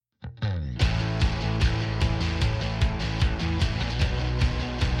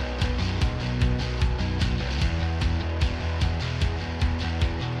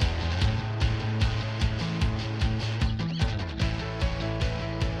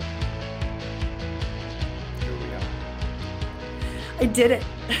I did it.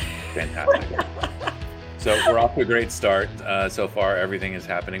 Fantastic. So we're off to a great start. So far, everything is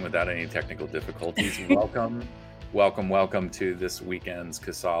happening without any technical difficulties. Welcome to this weekend's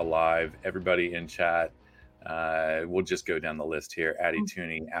CASA Live. Everybody in chat, we'll just go down the list here. Addie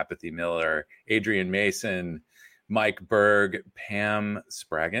Tooney, Apathy Miller, Adrian Mason, Mike Berg, Pam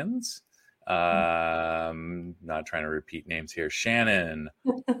Spraggins. Not trying to repeat names here. Shannon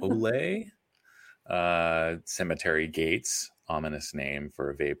Olay, Cemetery Gates, ominous name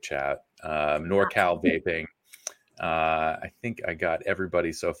for a vape chat. NorCal Vaping. I think I got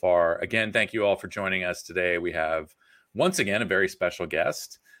everybody so far. Again, thank you all for joining us today. We have once again a very special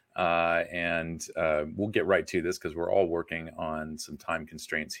guest, and we'll get right to this because we're all working on some time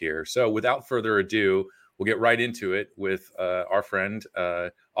constraints here. So without further ado, we'll get right into it with our friend,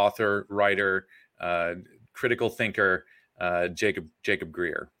 author, writer, critical thinker, Jacob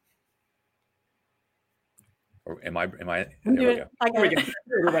Grier. Or am I? There we go. Here we go.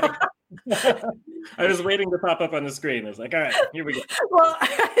 Everybody. I was waiting to pop up on the screen. I was like, all right, here we go. Well,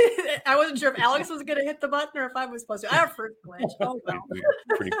 I wasn't sure if Alex was going to hit the button or if I was supposed to. I have first glitch. Oh, well.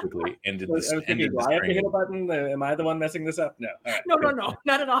 Pretty quickly ended I was thinking, do I have to hit a button? Am I the one messing this up? No. All right. No,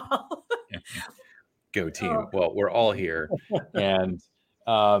 not at all. Go team. Well, we're all here. And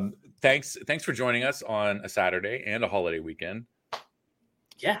thanks for joining us on a Saturday and a holiday weekend.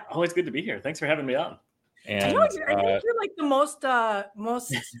 Yeah, always good to be here. Thanks for having me on. And I think you're like the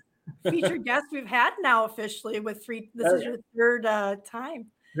most featured guest we've had now officially with three. This is your third time.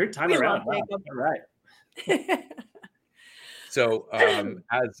 Third time around. Wow. All right. So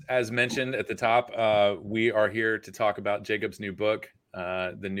as mentioned at the top, we are here to talk about Jacob's new book,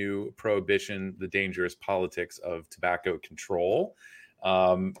 the new Prohibition, the Dangerous Politics of Tobacco Control,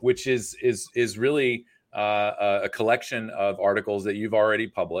 which is really a collection of articles that you've already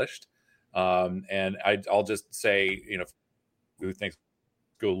published. And I'll just say, who thinks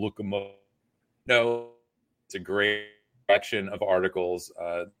go look them up? No, it's a great collection of articles.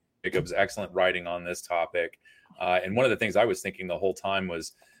 Jacob's excellent writing on this topic. And one of the things I was thinking the whole time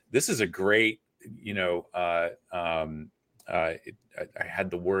was, this is a great, I had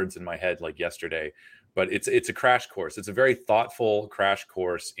the words in my head like yesterday, but it's a crash course. It's a very thoughtful crash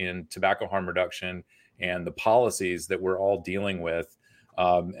course in tobacco harm reduction and the policies that we're all dealing with.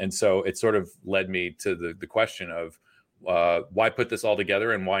 And so it sort of led me to the question of why put this all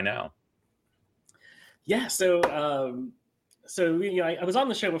together and why now? Yeah, so I was on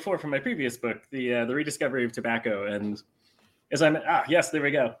the show before for my previous book, the Rediscovery of Tobacco, and as yes, there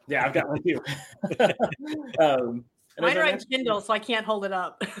we go. Yeah, I've got one too. Mine are on Kindle, so I can't hold it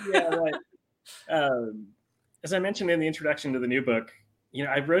up. Yeah, right. As I mentioned in the introduction to the new book,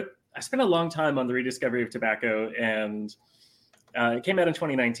 I spent a long time on the Rediscovery of Tobacco, and it came out in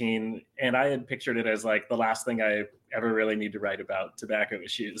 2019, and I had pictured it as like the last thing I ever really need to write about tobacco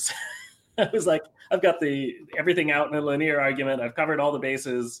issues. I was like, I've got everything out in a linear argument. I've covered all the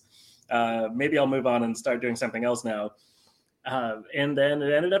bases. Maybe I'll move on and start doing something else now. And then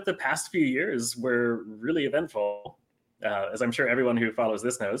it ended up the past few years were really eventful, as I'm sure everyone who follows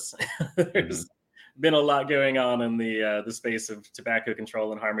this knows. There's been a lot going on in the space of tobacco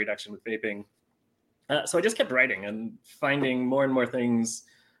control and harm reduction with vaping. So I just kept writing and finding more and more things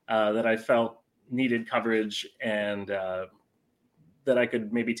that I felt needed coverage and that I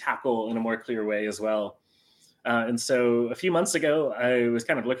could maybe tackle in a more clear way as well. And so a few months ago, I was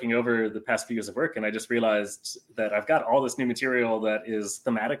kind of looking over the past few years of work, and I just realized that I've got all this new material that is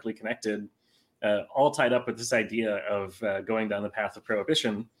thematically connected, all tied up with this idea of going down the path of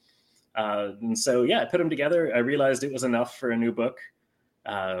prohibition. And so, I put them together. I realized it was enough for a new book.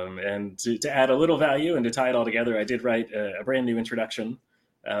 And to add a little value and to tie it all together, I did write a brand new introduction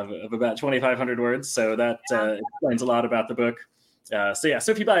of about 2,500 words. So that explains a lot about the book. So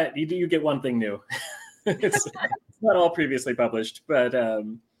if you buy it, you get one thing new. It's not all previously published, but I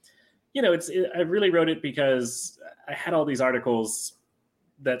really wrote it because I had all these articles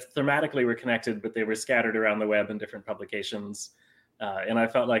that thematically were connected, but they were scattered around the web in different publications. And I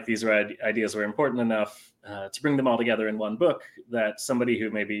felt like these ideas were important enough to bring them all together in one book that somebody who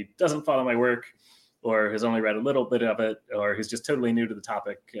maybe doesn't follow my work or has only read a little bit of it or who's just totally new to the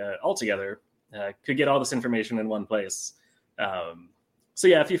topic altogether could get all this information in one place. So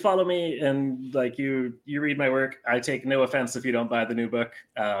if you follow me and like you read my work, I take no offense if you don't buy the new book,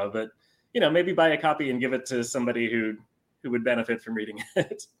 but maybe buy a copy and give it to somebody who would benefit from reading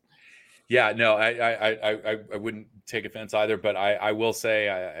it. Yeah, no, I wouldn't take offense either, but I will say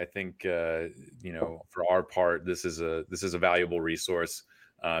I think for our part, this is a valuable resource.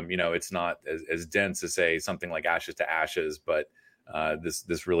 It's not as dense as say something like Ashes to Ashes, but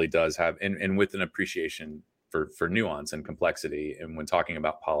this really does have and with an appreciation for nuance and complexity. And when talking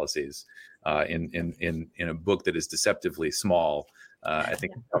about policies in a book that is deceptively small, I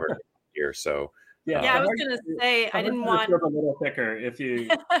think we covered it here. So I was going to say, I didn't want a little thicker. If you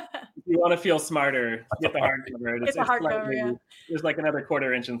want to feel smarter, get the hardcover. It's hardcover. There's like another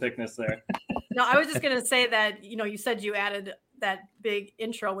 1/4 inch in thickness there. No, I was just going to say that, you said you added that big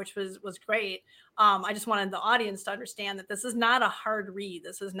intro, which was great. I just wanted the audience to understand that this is not a hard read.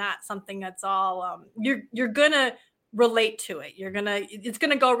 This is not something that's all you're going to relate to it. It's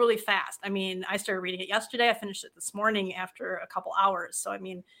going to go really fast. I mean, I started reading it yesterday. I finished it this morning after a couple hours. So, I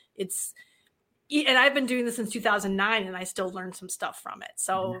mean, and I've been doing this since 2009 and I still learned some stuff from it.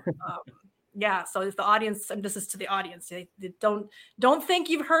 So, so if the audience, and this is to the audience, they don't think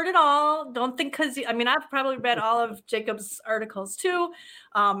you've heard it all. Don't think, because I've probably read all of Jacob's articles too,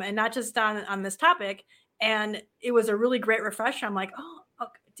 and not just on this topic. And it was a really great refresher. I'm like,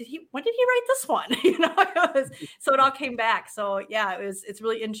 when did he write this one? So it all came back. So yeah, it's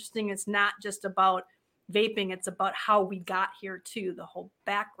really interesting. It's not just about vaping. It's about how we got here too, the whole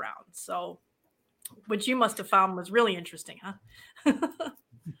background. So, which you must have found was really interesting, huh?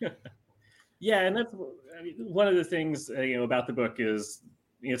 Yeah, and that's one of the things about the book is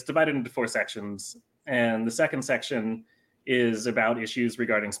it's divided into 4 sections, and the second section is about issues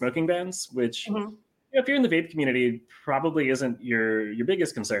regarding smoking bans, which if you're in the vape community probably isn't your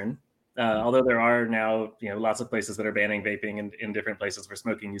biggest concern. Although there are now lots of places that are banning vaping in different places where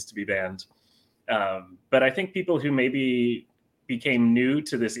smoking used to be banned. But I think people who maybe became new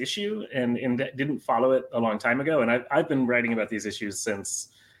to this issue and didn't follow it a long time ago, and I've been writing about these issues since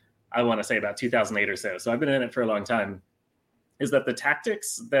I want to say about 2008 or so. So I've been in it for a long time. Is that the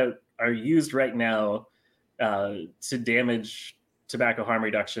tactics that are used right now to damage tobacco harm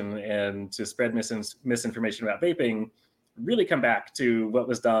reduction and to spread misinformation about vaping really come back to what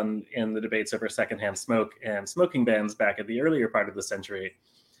was done in the debates over secondhand smoke and smoking bans back at the earlier part of the century.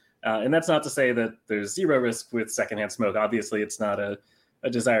 And that's not to say that there's zero risk with secondhand smoke. Obviously, it's not a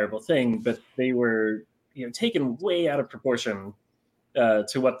desirable thing, but they were taken way out of proportion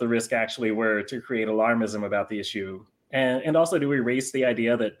to what the risk actually were to create alarmism about the issue. And also to erase the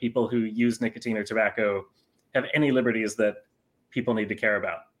idea that people who use nicotine or tobacco have any liberties that people need to care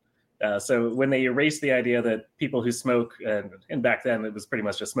about. So when they erase the idea that people who smoke, and back then it was pretty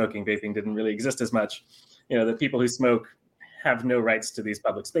much just smoking, vaping didn't really exist as much, that people who smoke have no rights to these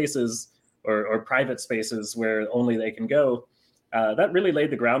public spaces or private spaces where only they can go, that really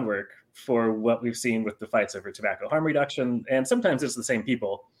laid the groundwork for what we've seen with the fights over tobacco harm reduction. And sometimes it's the same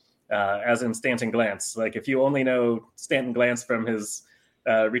people, as in Stanton Glantz. Like if you only know Stanton Glantz from his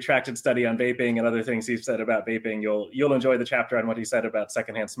retracted study on vaping and other things he's said about vaping, you'll enjoy the chapter on what he said about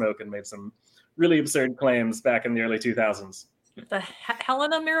secondhand smoke and made some really absurd claims back in the early 2000s. The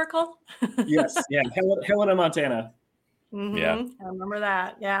Helena miracle? Yes, yeah, Helena, Montana. Mm-hmm. Yeah, I remember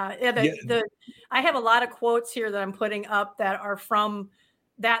that. Yeah. I have a lot of quotes here that I'm putting up that are from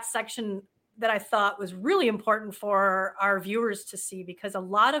that section that I thought was really important for our viewers to see, because a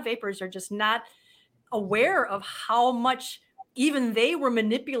lot of vapors are just not aware of how much even they were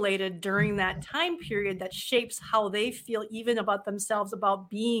manipulated during that time period that shapes how they feel even about themselves, about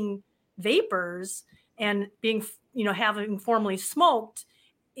being vapors and being, having formerly smoked.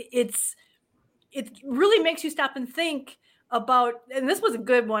 It really makes you stop and think about, and this was a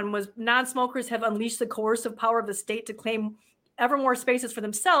good one, was non-smokers have unleashed the coercive power of the state to claim ever more spaces for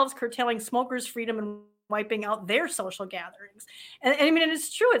themselves, curtailing smokers' freedom and wiping out their social gatherings. And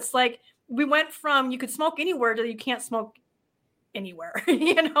it's true. It's like we went from you could smoke anywhere to you can't smoke anywhere,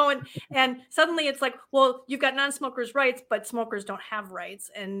 and suddenly it's like, well, you've got non-smokers' rights, but smokers don't have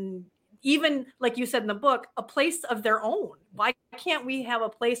rights. And even like you said in the book, a place of their own. Why can't we have a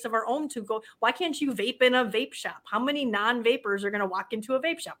place of our own to go? Why can't you vape in a vape shop? How many non-vapors are going to walk into a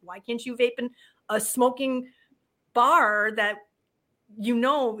vape shop? Why can't you vape in a smoking bar that,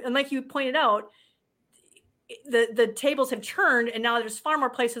 and like you pointed out, the tables have turned and now there's far more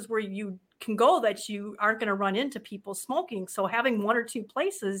places where you can go that you aren't going to run into people smoking. So having 1 or 2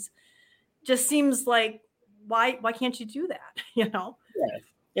 places just seems like, why can't you do that? Yeah.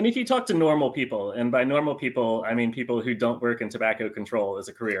 And if you talk to normal people, and by normal people, I mean people who don't work in tobacco control as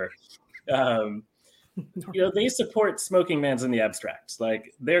a career, they support smoking bans in the abstract.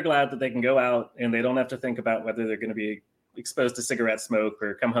 Like they're glad that they can go out and they don't have to think about whether they're going to be exposed to cigarette smoke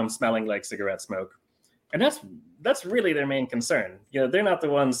or come home smelling like cigarette smoke. And that's really their main concern. They're not the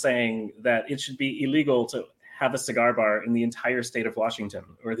ones saying that it should be illegal to have a cigar bar in the entire state of Washington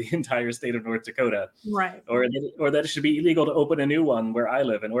or the entire state of North Dakota, right? Or that it should be illegal to open a new one where I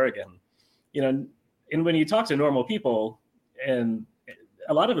live in Oregon. And when you talk to normal people, and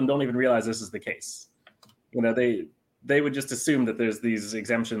a lot of them don't even realize this is the case. they would just assume that there's these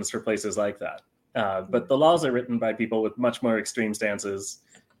exemptions for places like that. But the laws are written by people with much more extreme stances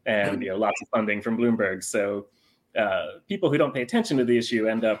and lots of funding from Bloomberg. So people who don't pay attention to the issue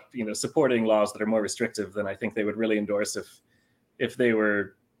end up supporting laws that are more restrictive than I think they would really endorse if they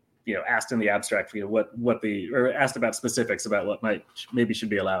were asked in the abstract or asked about specifics about what maybe should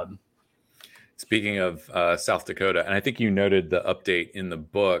be allowed. Speaking of South Dakota, and I think you noted the update in the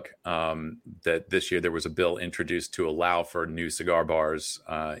book that this year there was a bill introduced to allow for new cigar bars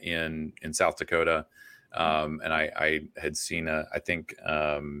in South Dakota. And I had seen, I think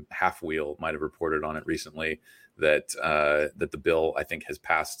Half Wheel might have reported on it recently that the bill, I think, has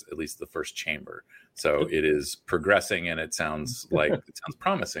passed at least the first chamber. So it is progressing, and it sounds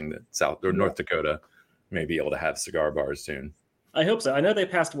promising that North Dakota may be able to have cigar bars soon. I hope so. I know they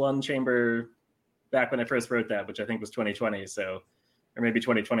passed one chamber back when I first wrote that, which I think was 2020, or maybe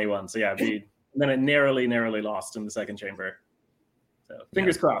 2021. So yeah, and then it narrowly lost in the second chamber. So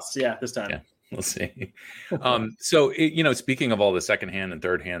fingers crossed. Yeah, this time. Yeah, we'll see. So speaking of all the secondhand and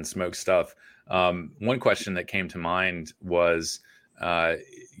thirdhand smoke stuff, one question that came to mind was,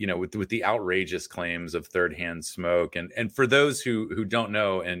 with the outrageous claims of thirdhand smoke, and for those who don't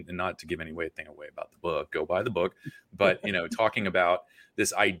know, and not to give anything away about the book, go buy the book, but talking about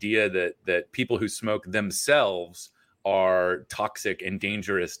this idea that people who smoke themselves are toxic and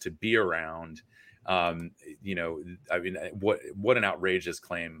dangerous to be around. What an outrageous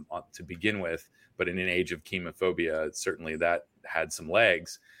claim to begin with, but in an age of chemophobia, certainly that had some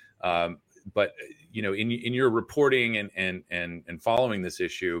legs. But in your reporting and following this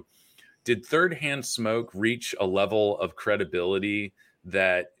issue, did thirdhand smoke reach a level of credibility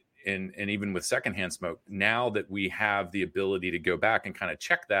that, and even with secondhand smoke, now that we have the ability to go back and kind of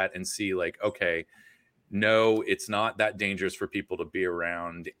check that and see, like, okay, no, it's not that dangerous for people to be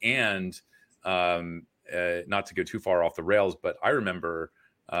around, and not to go too far off the rails, but I remember,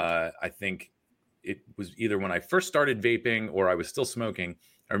 I think it was either when I first started vaping or I was still smoking.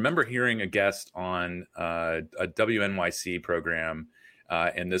 I remember hearing a guest on a WNYC program,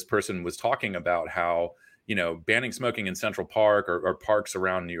 and this person was talking about how, banning smoking in Central Park or parks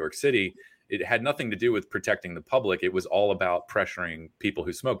around New York City, it had nothing to do with protecting the public. It was all about pressuring people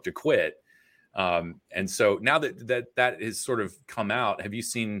who smoke to quit. And so now that has sort of come out, have you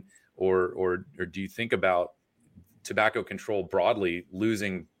seen or do you think about tobacco control broadly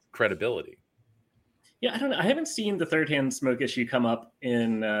losing credibility? Yeah, I don't know. I haven't seen the third-hand smoke issue come up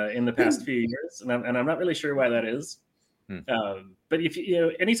in the past few years, and I'm not really sure why that is. But if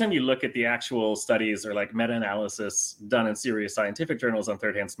anytime you look at the actual studies or like meta-analysis done in serious scientific journals on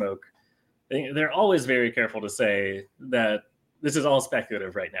third-hand smoke, they're always very careful to say that this is all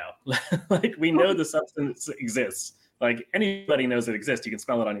speculative right now. Like, we know the substance exists. Like, anybody knows it exists. You can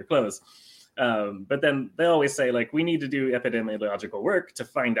smell it on your clothes. But then they always say, like, we need to do epidemiological work to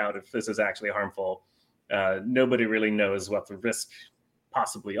find out if this is actually harmful. Nobody really knows what the risks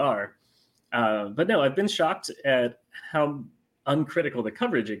possibly are. But no, I've been shocked at how uncritical the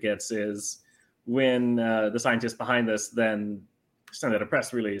coverage it gets is when the scientists behind this then send out a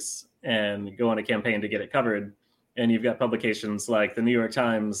press release and go on a campaign to get it covered. And you've got publications like the New York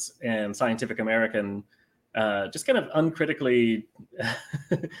Times and Scientific American just kind of uncritically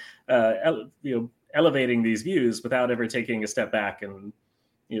elevating these views without ever taking a step back and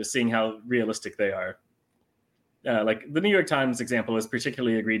seeing how realistic they are. Like the New York Times example is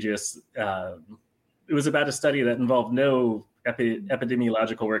particularly egregious. It was about a study that involved no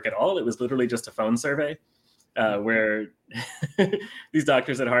epidemiological work at all. It was literally just a phone survey where these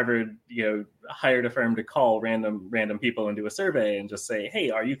doctors at Harvard, hired a firm to call random people and do a survey and just say, hey,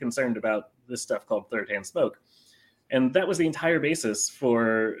 are you concerned about this stuff called third-hand smoke? And that was the entire basis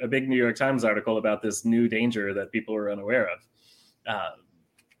for a big New York Times article about this new danger that people were unaware of.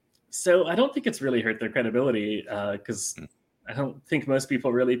 So I don't think it's really hurt their credibility because I don't think most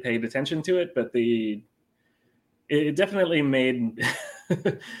people really paid attention to it, but it definitely made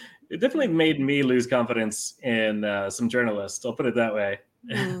me lose confidence in some journalists. I'll put it that way.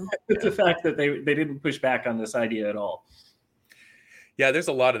 The fact that they didn't push back on this idea at all. Yeah, there's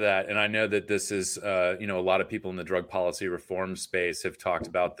a lot of that. And I know that this is, a lot of people in the drug policy reform space have talked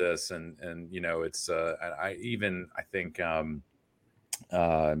about this. And it's, I think,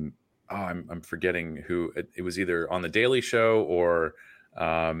 I'm forgetting who it was, either on the Daily Show or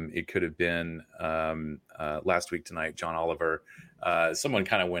it could have been Last Week Tonight, John Oliver. Someone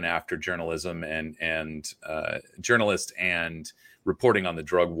kind of went after journalism and journalists and reporting on the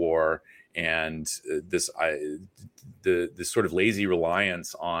drug war and this sort of lazy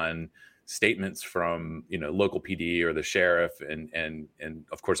reliance on statements from, local PD or the sheriff, and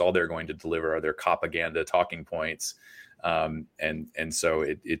of course all they're going to deliver are their propaganda talking points. And so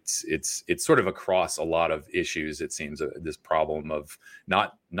it's sort of across a lot of issues. It seems this problem of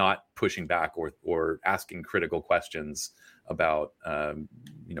not pushing back or asking critical questions about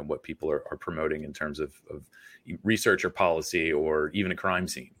what people are promoting in terms of research or policy or even a crime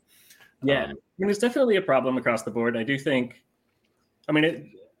scene. Yeah, there's definitely a problem across the board. I do think,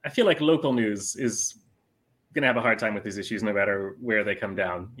 I feel like local news is going to have a hard time with these issues no matter where they come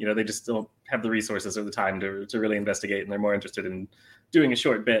down. They just don't have the resources or the time to really investigate, and they're more interested in doing a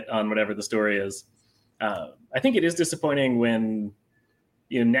short bit on whatever the story is. I think it is disappointing when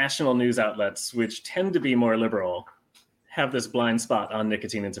national news outlets, which tend to be more liberal, have this blind spot on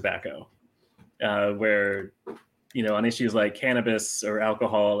nicotine and tobacco, where on issues like cannabis or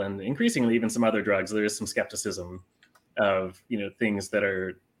alcohol, and increasingly even some other drugs, there is some skepticism of things that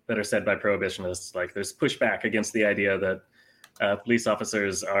are said by prohibitionists. Like there's pushback against the idea that police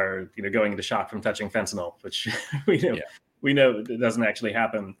officers are going into shock from touching fentanyl, which we know doesn't actually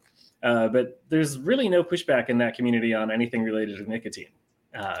happen. But there's really no pushback in that community on anything related to nicotine,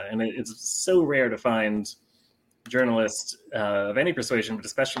 and it's so rare to find journalists of any persuasion, but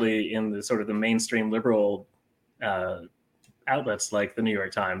especially in the sort of the mainstream liberal outlets like the New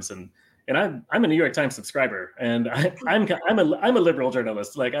York Times. And I'm a New York Times subscriber, and I'm a liberal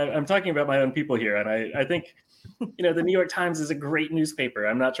journalist. Like I'm talking about my own people here, and I think the New York Times is a great newspaper.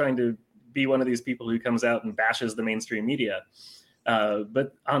 I'm not trying to be one of these people who comes out and bashes the mainstream media,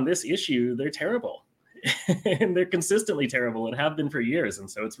 but on this issue, they're terrible, and they're consistently terrible and have been for years, and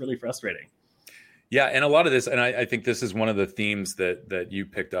so it's really frustrating. Yeah, and a lot of this, and I think this is one of the themes that you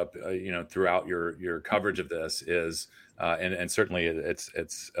picked up, throughout your coverage of this is, and certainly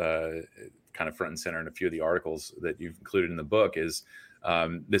it's kind of front and center in a few of the articles that you've included in the book, is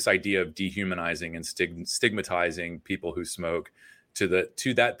this idea of dehumanizing and stigmatizing people who smoke to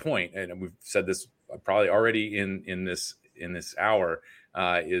that point. And we've said this probably already in this hour,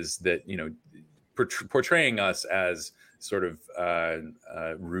 is that portraying us as sort of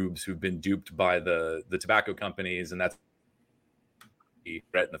rubes who've been duped by the tobacco companies, and that's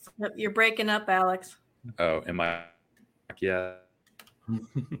You're breaking up, Alex. Oh, am I? Yeah.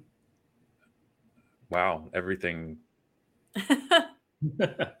 Wow, everything.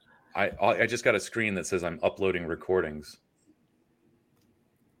 I just got a screen that says I'm uploading recordings.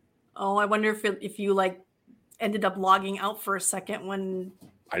 Oh, I wonder if you ended up logging out for a second when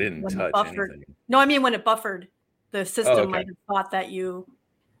I didn't touch anything. No, I mean when it buffered. The system might have thought that you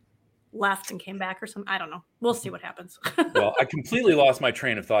left and came back or something. I don't know. We'll see what happens. Well, I completely lost my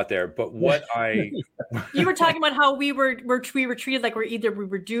train of thought there. But you were talking about how we were treated like we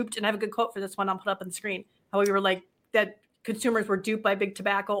were duped, and I have a good quote for this one. I'll put up on the screen. How we were like that consumers were duped by big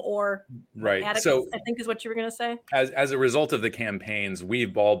tobacco or addicts, so I think is what you were going to say. As a result of the campaigns,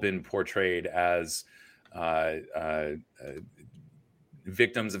 we've all been portrayed as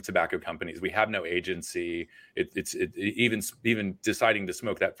victims of tobacco companies. We have no agency. Even deciding to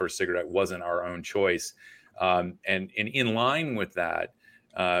smoke that first cigarette wasn't our own choice. And in line with that,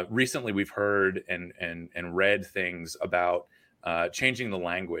 recently we've heard and read things about changing the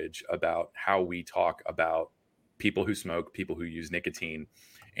language about how we talk about people who smoke, people who use nicotine.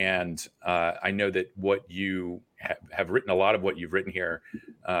 And I know that what you have written, a lot of what you've written here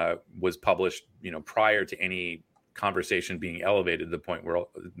was published, prior to any conversation being elevated to the point where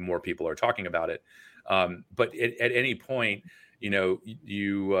more people are talking about it. But at any point, you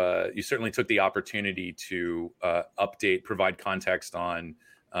certainly took the opportunity to provide context on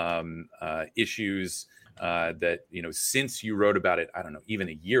issues that, since you wrote about it, I don't know, even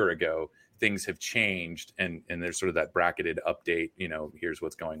a year ago, things have changed, and there's sort of that bracketed update, here's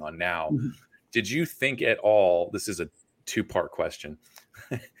what's going on now. Mm-hmm. Did you think at all, this is a two-part question,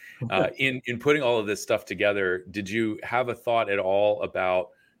 in putting all of this stuff together, did you have a thought at all about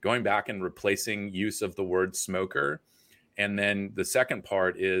going back and replacing use of the word smoker? And then the second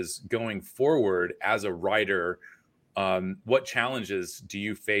part is, going forward as a writer, what challenges do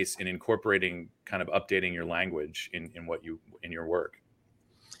you face in incorporating, kind of updating your language in your work?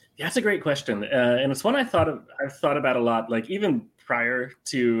 Yeah, that's a great question, and it's one I've thought about a lot. Like even prior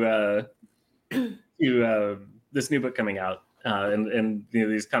to this new book coming out, and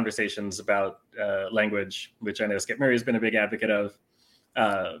these conversations about language, which I know Skip Murray has been a big advocate of,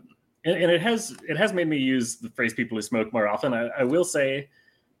 and it has made me use the phrase "people who smoke" more often. I will say,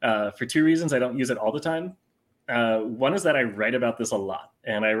 for two reasons, I don't use it all the time. One is that I write about this a lot,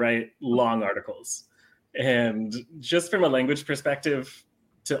 and I write long articles, and just from a language perspective,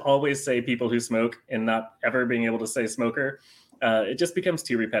 to always say people who smoke and not ever being able to say smoker, it just becomes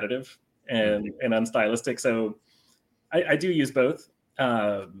too repetitive. and unstylistic. So I do use both.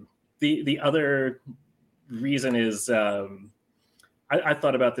 The other reason is I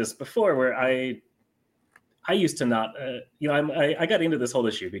thought about this before, where I used to not, I got into this whole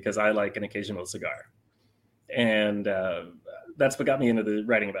issue because I like an occasional cigar. And that's what got me into the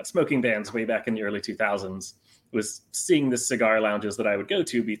writing about smoking bans way back in the early 2000s, was seeing the cigar lounges that I would go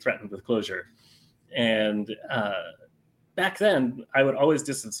to be threatened with closure. And back then, I would always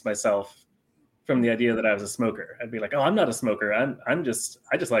distance myself from the idea that I was a smoker. I'd be like, "Oh, I'm not a smoker. I just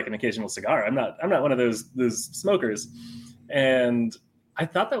like an occasional cigar. I'm not one of those smokers." And I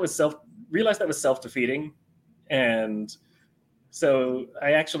thought realized that was self-defeating. And so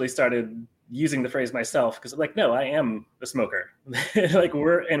I actually started using the phrase myself, because like, no, I am a smoker. Like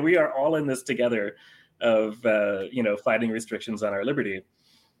we are all in this together of, fighting restrictions on our liberty.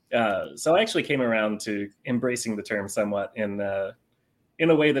 So I actually came around to embracing the term somewhat in a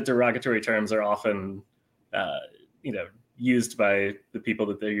way that derogatory terms are often, used by the people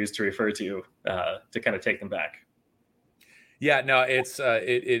that they're used to refer to kind of take them back. Yeah, no, it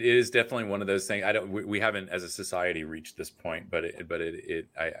is definitely one of those things. We haven't as a society reached this point, but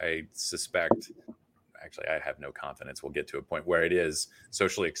I suspect, actually, I have no confidence we'll get to a point where it is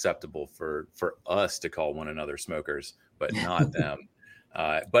socially acceptable for us to call one another smokers, but not them.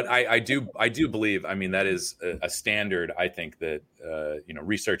 But I do believe, I mean, that is a standard, I think, that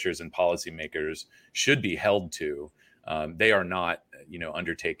researchers and policymakers should be held to. They are not,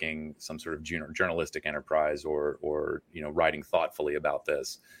 undertaking some sort of journalistic enterprise or writing thoughtfully about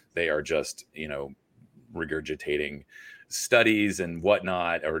this. They are just, regurgitating studies and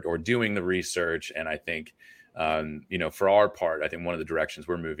whatnot, or doing the research. And I think, for our part, I think one of the directions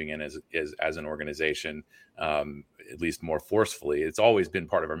we're moving in is as an organization, at least more forcefully, it's always been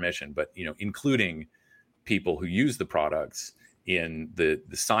part of our mission, but, including people who use the products in the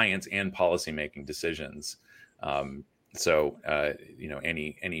science and policymaking decisions. So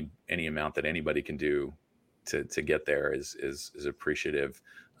any amount that anybody can do to get there is appreciative.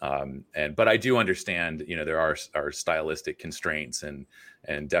 But I do understand, there are stylistic constraints,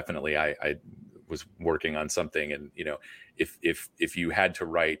 and definitely I was working on something, and if you had to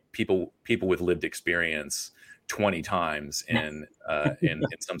write people with lived experience 20 times in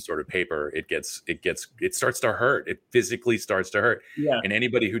some sort of paper, it starts to hurt. It physically starts to hurt. Yeah. And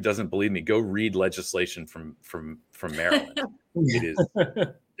anybody who doesn't believe me, go read legislation from Maryland. It is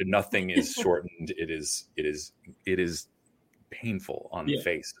nothing is shortened. It is painful on the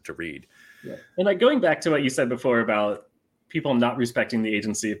face to read. Yeah. And like, going back to what you said before about people not respecting the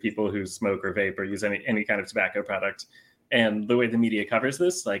agency of people who smoke or vape or use any kind of tobacco product, and the way the media covers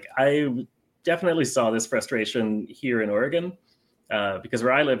this, like, I definitely saw this frustration here in Oregon, because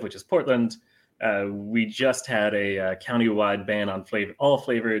where I live, which is Portland, we just had a county-wide ban on all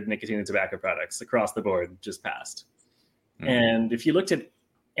flavored nicotine and tobacco products across the board just passed. Mm. And if you looked at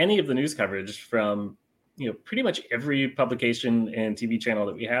any of the news coverage from, pretty much every publication and TV channel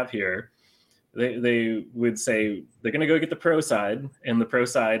that we have here, they would say they're going to go get the pro side, and the pro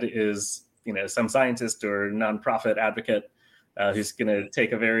side is, some scientist or nonprofit advocate who's going to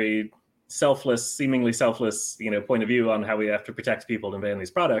take a very seemingly selfless, point of view on how we have to protect people and ban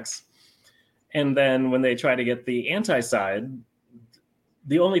these products. And then when they try to get the anti side,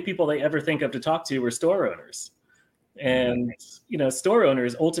 the only people they ever think of to talk to were store owners. And, store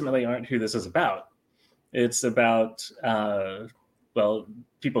owners ultimately aren't who this is about. It's about,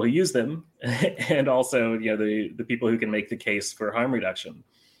 people who use them, and also, the people who can make the case for harm reduction.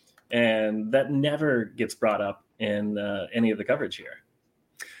 And that never gets brought up in any of the coverage here.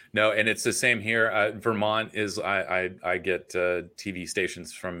 No, and it's the same here. Vermont is, I get TV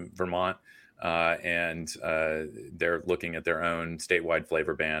stations from Vermont, and they're looking at their own statewide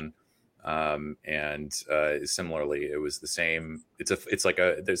flavor ban. And similarly, it was the same. It's like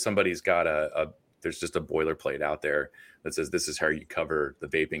somebody's got there's just a boilerplate out there that says this is how you cover the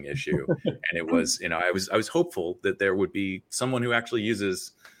vaping issue. And it was, I was hopeful that there would be someone who actually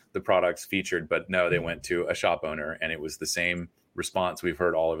uses the products featured, but no, they went to a shop owner, and it was the same response we've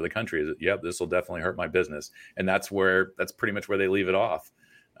heard all over the country. Is, yep, this will definitely hurt my business. And that's pretty much where they leave it off.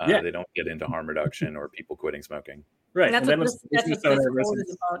 They don't get into harm reduction or people quitting smoking. Right. And that's what this quote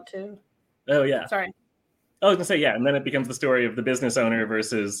is about too. Oh yeah. Sorry. I was gonna say, yeah, and then it becomes the story of the business owner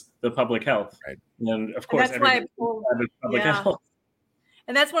versus the public health. Right. And of course, public health.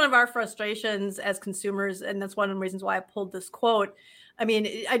 And that's one of our frustrations as consumers, and that's one of the reasons why I pulled this quote. I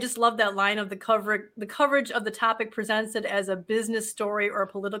mean, I just love that line of the coverage of the topic presents it as a business story or a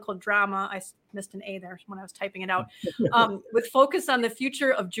political drama. I missed an A there when I was typing it out. With focus on the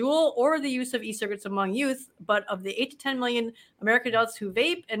future of Juul or the use of e-cigarettes among youth, but of the 8 to 10 million American adults who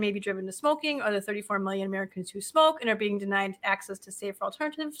vape and may be driven to smoking, or the 34 million Americans who smoke and are being denied access to safer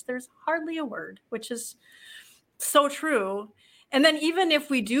alternatives, there's hardly a word, which is so true. And then even if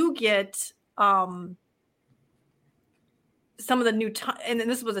we do get some of the new, and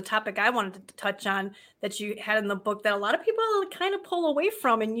this was a topic I wanted to touch on that you had in the book that a lot of people kind of pull away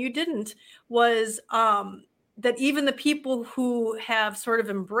from, and you didn't, was that even the people who have sort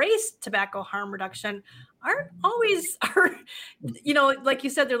of embraced tobacco harm reduction aren't always, like you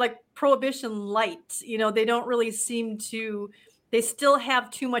said, they're like prohibition light. They don't really seem to, they still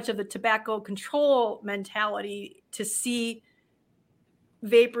have too much of the tobacco control mentality to see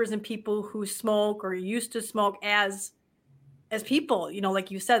vapors and people who smoke or used to smoke as people.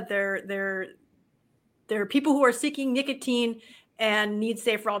 Like you said, they're people who are seeking nicotine and need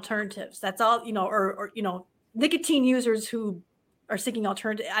safer alternatives. That's all, or nicotine users who are seeking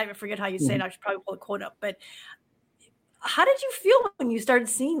alternative. I forget how you say it. I should probably pull a quote up. But how did you feel when you started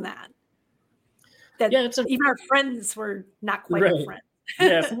seeing that? Even our friends were not quite our friends.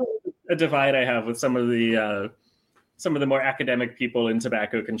 Yeah, it's a divide I have with some of the more academic people in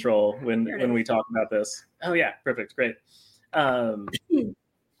tobacco control when we talk about this. Oh yeah, perfect, great. So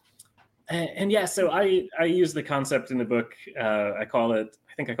I use the concept in the book. I call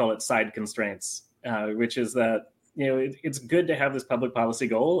it side constraints, which is that it's good to have this public policy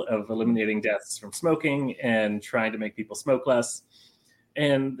goal of eliminating deaths from smoking and trying to make people smoke less.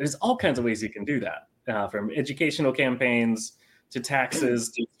 And there's all kinds of ways you can do that, from educational campaigns to taxes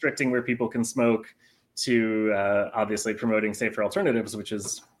to restricting where people can smoke to obviously promoting safer alternatives, which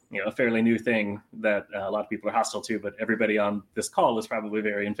is a fairly new thing that a lot of people are hostile to, but everybody on this call is probably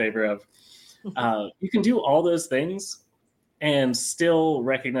very in favor of. You can do all those things and still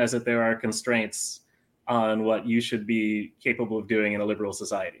recognize that there are constraints on what you should be capable of doing in a liberal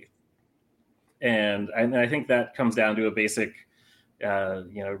society. And I think that comes down to a basic,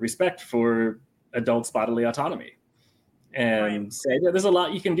 respect for adults' bodily autonomy. And say there's a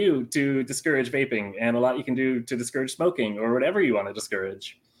lot you can do to discourage vaping and a lot you can do to discourage smoking or whatever you want to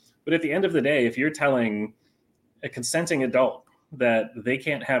discourage. But at the end of the day, if you're telling a consenting adult that they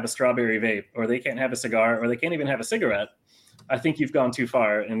can't have a strawberry vape or they can't have a cigar or they can't even have a cigarette, I think you've gone too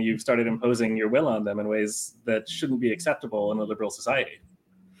far and you've started imposing your will on them in ways that shouldn't be acceptable in a liberal society.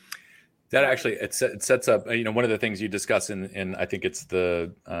 That actually, it sets up, one of the things you discuss in I think it's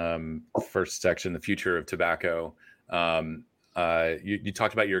the first section, the future of tobacco. You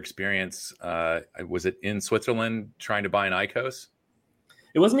talked about your experience. Was it in Switzerland trying to buy an IQOS?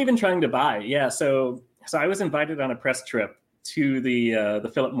 It wasn't even trying to buy. Yeah. So I was invited on a press trip to the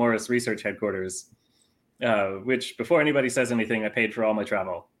Philip Morris research headquarters, which before anybody says anything, I paid for all my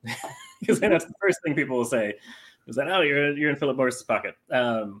travel because that's the first thing people will say is that, oh, you're in Philip Morris's pocket.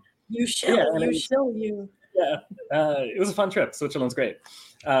 You shall. Yeah. It was a fun trip. Switzerland's great.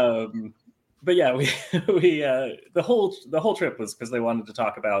 But yeah, we the whole trip was because they wanted to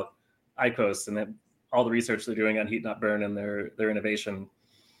talk about IQOS and all the research they're doing on heat not burn and their innovation.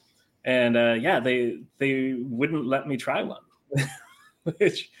 And they wouldn't let me try one,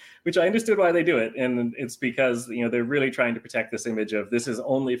 which I understood why they do it, and it's because they're really trying to protect this image of this is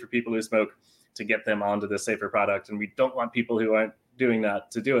only for people who smoke to get them onto this safer product, and we don't want people who aren't doing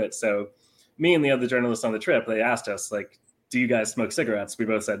that to do it. So me and the other journalists on the trip, they asked us, like, do you guys smoke cigarettes? We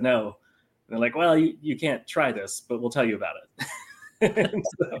both said no. And they're like, well, you can't try this, but we'll tell you about it. And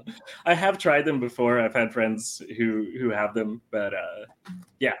so I have tried them before. I've had friends who have them, but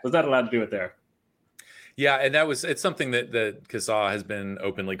was not allowed to do it there. Yeah, and it's something that Kazaa has been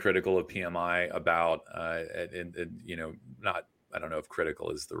openly critical of PMI about, not, I don't know if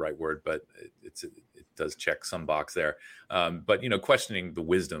critical is the right word, but it does check some box there. But questioning the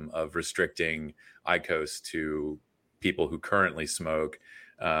wisdom of restricting IQOS to people who currently smoke.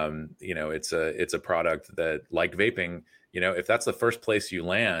 It's a product that, like vaping, if that's the first place you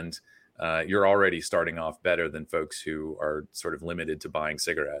land, you're already starting off better than folks who are sort of limited to buying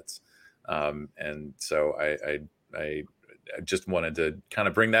cigarettes. And so I just wanted to kind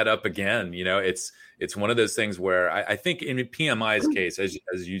of bring that up again. It's one of those things where I think in PMI's case, as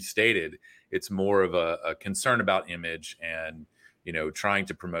you stated, it's more of a concern about image and, trying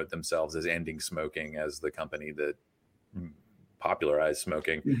to promote themselves as ending smoking as the company that popularized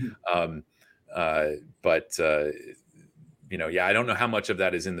smoking. I don't know how much of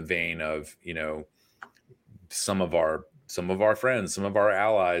that is in the vein of, some of our some of our friends, some of our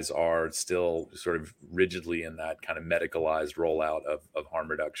allies are still sort of rigidly in that kind of medicalized rollout of harm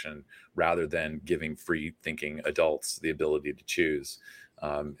reduction, rather than giving free thinking adults the ability to choose.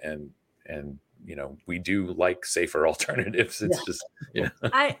 And we do like safer alternatives. It's just,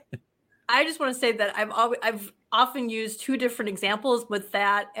 I just want to say that I've often used two different examples with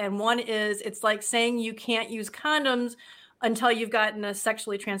that. And one is, it's like saying you can't use condoms until you've gotten a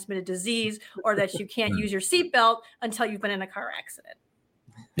sexually transmitted disease, or that you can't use your seatbelt until you've been in a car accident.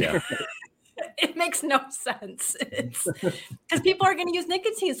 Yeah. It makes no sense. Because people are going to use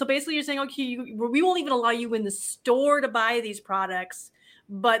nicotine. So basically you're saying, okay, we won't even allow you in the store to buy these products,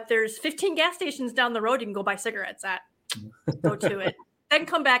 but there's 15 gas stations down the road you can go buy cigarettes at. Go to it. Then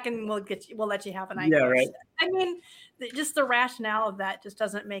come back and we'll let you have an IQOS. Yeah, right. I mean, just the rationale of that just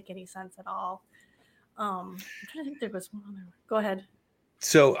doesn't make any sense at all. I'm trying to think, there was one other. Go ahead.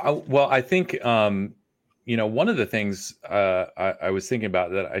 So, I think, one of the things I was thinking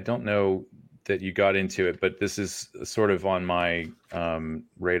about that, I don't know that you got into it, but this is sort of on my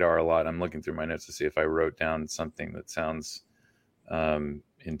radar a lot. I'm looking through my notes to see if I wrote down something that sounds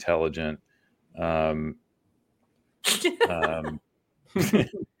intelligent. Well,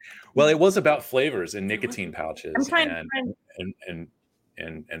 it was about flavors and nicotine pouches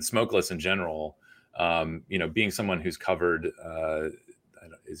and smokeless in general. Being someone who's covered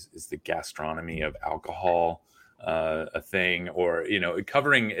is the gastronomy of alcohol a thing, or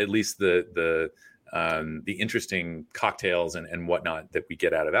covering at least the interesting cocktails and whatnot that we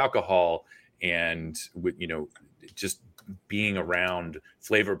get out of alcohol, and just being around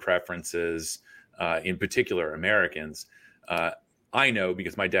flavor preferences, in particular Americans. I know,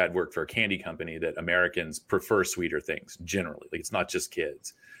 because my dad worked for a candy company, that Americans prefer sweeter things generally. Like, it's not just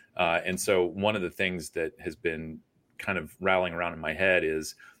kids. And so one of the things that has been kind of rattling around in my head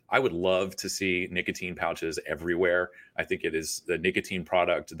is, I would love to see nicotine pouches everywhere. I think it is the nicotine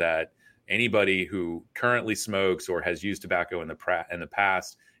product that anybody who currently smokes or has used tobacco in the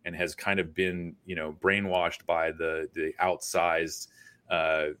past and has kind of been, brainwashed by the outsized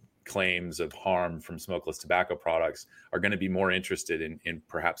claims of harm from smokeless tobacco products are going to be more interested in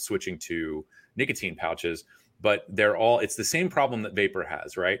perhaps switching to nicotine pouches. But it's the same problem that vapor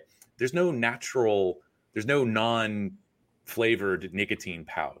has, right? There's no non-flavored nicotine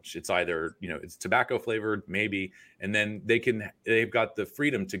pouch. It's either, it's tobacco flavored, maybe, and then they've got the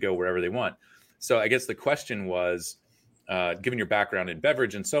freedom to go wherever they want. So I guess the question was, given your background in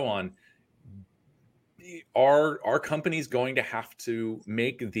beverage and so on, are companies going to have to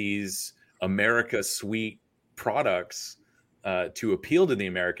make these America sweet products to appeal to the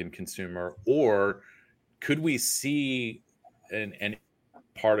American consumer, or could we see an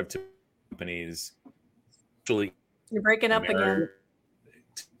part of companies actually? You're breaking up again.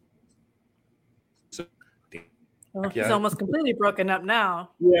 It's almost completely broken up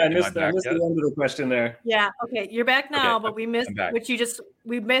now. Yeah, I missed the end of the question there. Yeah, okay, you're back now, but we missed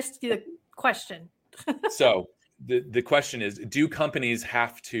the question. So the question is, do companies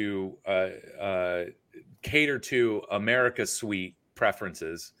have to cater to America sweet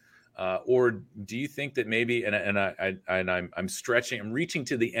preferences, or do you think that maybe, I'm reaching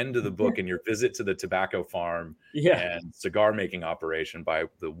to the end of the book in your visit to the tobacco farm and cigar making operation by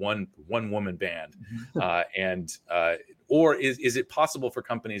the one woman band, or is it possible for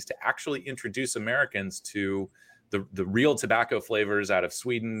companies to actually introduce Americans to the real tobacco flavors out of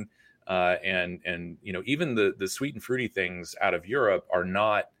Sweden, and even the sweet and fruity things out of Europe are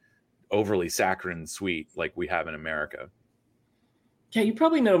not overly saccharine sweet like we have in America? Yeah, you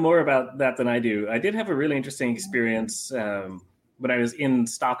probably know more about that than I do. I did have a really interesting experience when I was in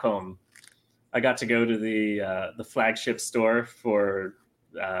Stockholm. I got to go to the flagship store for,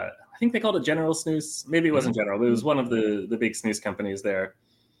 I think they called it General Snus. Maybe it wasn't General, but it was one of the big snus companies there.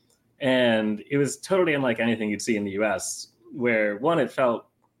 And it was totally unlike anything you'd see in the US, where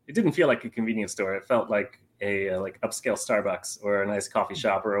it didn't feel like a convenience store. It felt like a upscale Starbucks or a nice coffee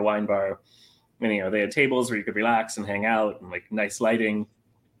shop or a wine bar. And, they had tables where you could relax and hang out and nice lighting.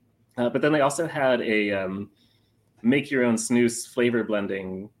 But then they also had a make your own snus flavor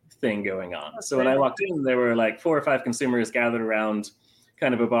blending thing going on. So when I walked in, there were 4 or 5 consumers gathered around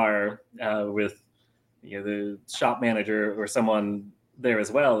kind of a bar with the shop manager or someone there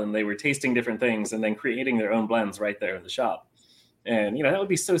as well. And they were tasting different things and then creating their own blends right there in the shop. And, that would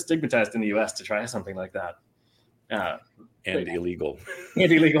be so stigmatized in the US to try something like that. And illegal.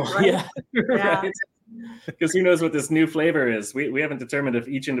 Right? Yeah. Right. Because who knows what this new flavor is? We haven't determined if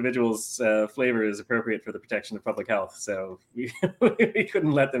each individual's flavor is appropriate for the protection of public health. So we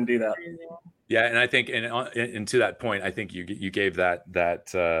couldn't let them do that. Yeah, and I think, and to that point, I think you gave that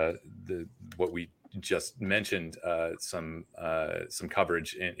what we just mentioned some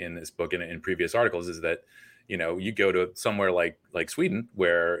coverage in this book and in previous articles, is that, you know, you go to somewhere like Sweden,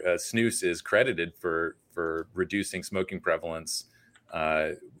 where snus is credited for reducing smoking prevalence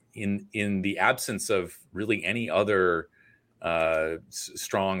in the absence of really any other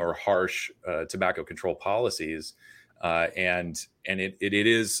strong or harsh tobacco control policies. And it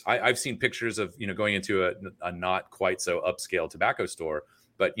is, I've seen pictures of, you know, going into a not quite so upscale tobacco store,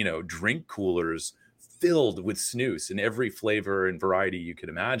 but, you know, drink coolers filled with snus in every flavor and variety you could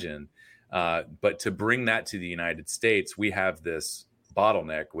imagine. But to bring that to the United States, we have this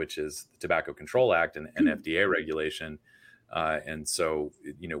bottleneck, which is the Tobacco Control Act and FDA regulation. And so,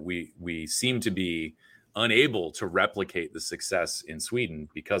 you know, we seem to be unable to replicate the success in Sweden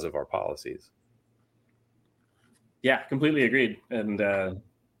because of our policies. Yeah, completely agreed. And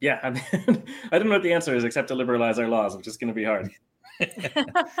yeah, I mean, I don't know what the answer is except to liberalize our laws, which is going to be hard.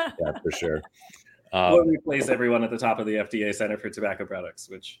 Yeah, for sure. Or replace everyone at the top of the FDA Center for Tobacco Products,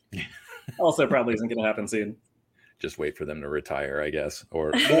 which also probably isn't going to happen soon. Just wait for them to retire, I guess,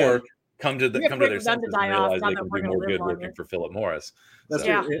 or come to their senses and realize they can do more good working for Philip Morris. That's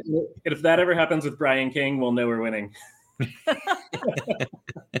true. If that ever happens with Brian King, we'll know we're winning.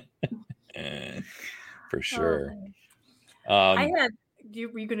 For sure. I had.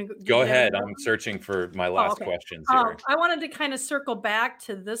 Were you going to go ahead? I'm searching for my last questions here. I wanted to kind of circle back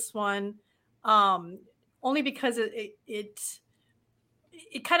to this one, only because it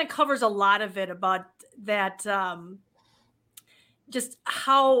kind of covers a lot of it about that, just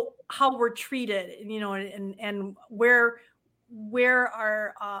how we're treated, you know, and where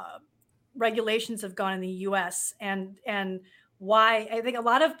our regulations have gone in the U.S. and why I think a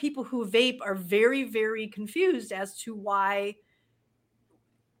lot of people who vape are very, very confused as to why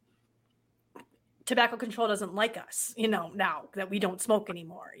tobacco control doesn't like us, you know, now that we don't smoke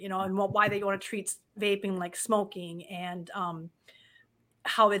anymore, you know, and why they want to treat vaping like smoking, and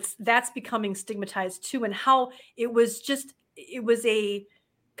how that's becoming stigmatized too, and how it was a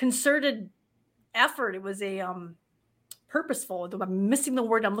concerted effort. It was a purposeful. I'm missing the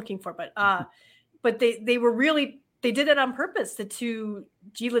word I'm looking for, but they did it on purpose to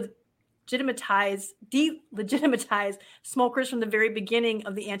delegitimize smokers from the very beginning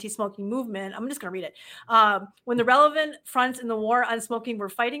of the anti-smoking movement. I'm just going to read it. When the relevant fronts in the war on smoking were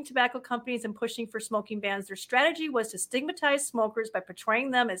fighting tobacco companies and pushing for smoking bans, their strategy was to stigmatize smokers by portraying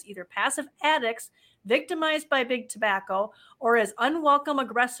them as either passive addicts victimized by big tobacco, or as unwelcome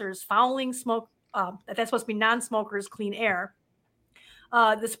aggressors fouling smoke. That's supposed to be non-smokers' clean air.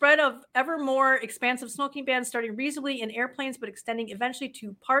 The spread of ever more expansive smoking bans, starting reasonably in airplanes but extending eventually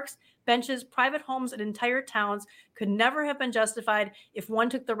to parks, benches, private homes, and entire towns, could never have been justified if one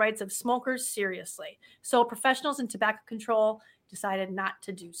took the rights of smokers seriously. So professionals in tobacco control decided not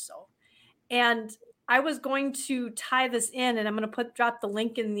to do so. And I was going to tie this in, and I'm going to drop the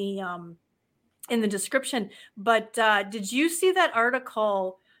link in the description. But did you see that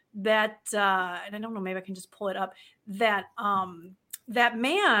article that, and I don't know, maybe I can just pull it up, that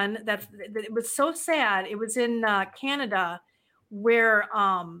man, that it was so sad. It was in Canada, where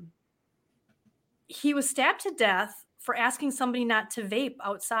he was stabbed to death for asking somebody not to vape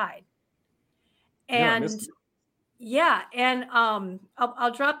outside. And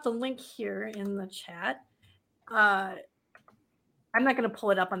I'll drop the link here in the chat. I'm not going to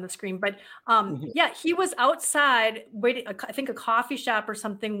pull it up on the screen, but he was outside waiting, I think a coffee shop or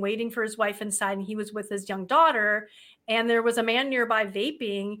something, waiting for his wife inside, and he was with his young daughter, and there was a man nearby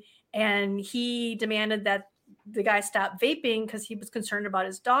vaping, and he demanded that the guy stop vaping because he was concerned about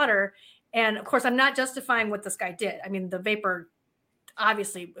his daughter. And of course, I'm not justifying what this guy did. I mean, the vapor,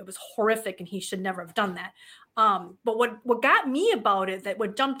 obviously it was horrific and he should never have done that. But what got me about it,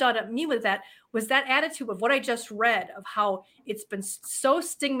 what jumped out at me was that attitude of what I just read, of how it's been so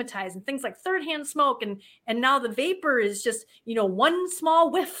stigmatized, and things like third-hand smoke, and now the vapor is just, you know, one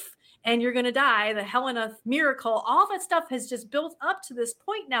small whiff and you're going to die, the Helena miracle. All that stuff has just built up to this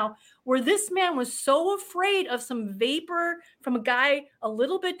point now where this man was so afraid of some vapor from a guy a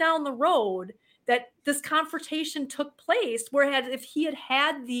little bit down the road that this confrontation took place, whereas if he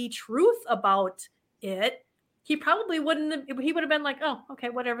had the truth about it, he probably wouldn't have, he would have been like, oh, okay,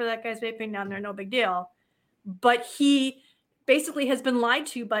 whatever, that guy's vaping down there, no big deal. But he basically has been lied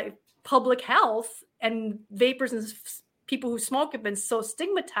to by public health, and vapors and people who smoke have been so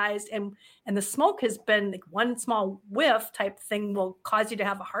stigmatized, and the smoke has been like one small whiff type thing will cause you to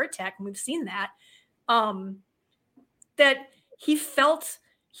have a heart attack. And we've seen that, that he felt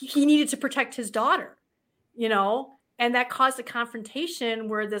he needed to protect his daughter, you know, and that caused a confrontation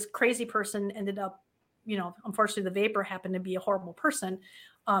where this crazy person ended up, you know, unfortunately the vapor happened to be a horrible person,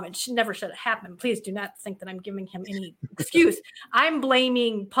 It never should have happened. Please do not think that I'm giving him any excuse. I'm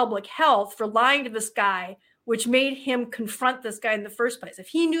blaming public health for lying to this guy, which made him confront this guy in the first place. If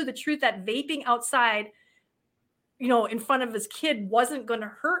he knew the truth that vaping outside, in front of his kid wasn't going to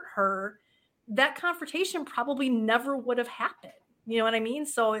hurt her, that confrontation probably never would have happened. You know what I mean?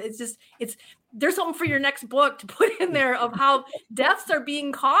 So there's something for your next book to put in there of how deaths are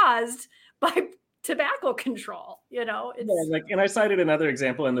being caused by tobacco control. And I cited another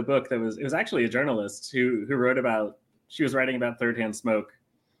example in the book it was actually a journalist who wrote about, she was writing about third-hand smoke.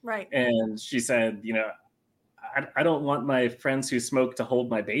 Right. And she said, I don't want my friends who smoke to hold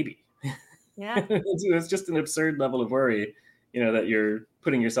my baby. Yeah. It's just an absurd level of worry, that you're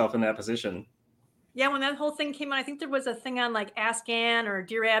putting yourself in that position. Yeah, when that whole thing came out, I think there was a thing on like Ask Ann or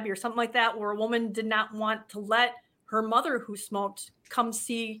Dear Abby or something like that, where a woman did not want to let her mother who smoked come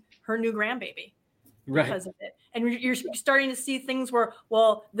see her new grandbaby because of it. And you're starting to see things where,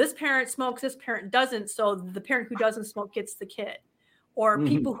 well, this parent smokes, this parent doesn't, so the parent who doesn't smoke gets the kid. Or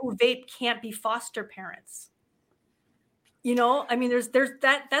people who vape can't be foster parents. There's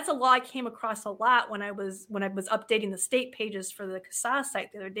that. That's a law I came across a lot when I was updating the state pages for the CASA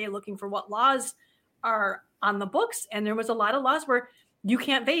site the other day, looking for what laws are on the books. And there was a lot of laws where you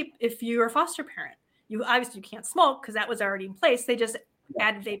can't vape if you're a foster parent. You obviously can't smoke because that was already in place. They just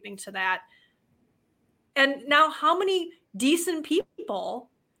added vaping to that. And now how many decent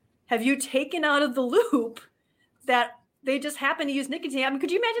people have you taken out of the loop that they just happen to use nicotine? I mean, could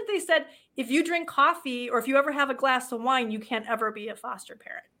you imagine if they said, if you drink coffee or if you ever have a glass of wine, you can't ever be a foster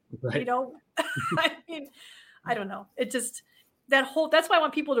parent? Right. I mean, I don't know. It just, that's why I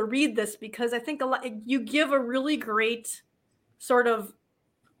want people to read this, because I think you give a really great sort of,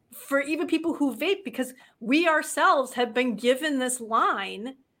 for even people who vape, because we ourselves have been given this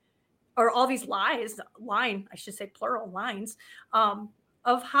line, or all these I should say plural lines,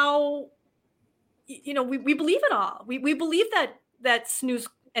 of how, we believe it all. We believe that snus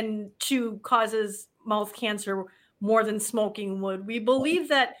and chew causes mouth cancer more than smoking would. We believe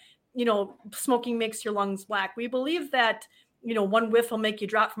that, smoking makes your lungs black. We believe that, one whiff will make you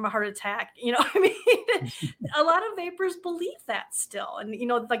drop from a heart attack. I mean, a lot of vapors believe that still. And,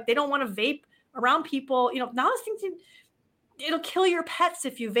 like they don't want to vape around people. Now I was thinking it'll kill your pets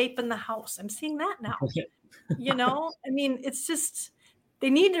if you vape in the house. I'm seeing that now. I mean, it's just, they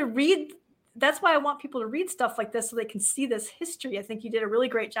need to read. That's why I want people to read stuff like this so they can see this history. I think you did a really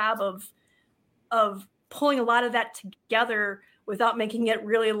great job of pulling a lot of that together without making it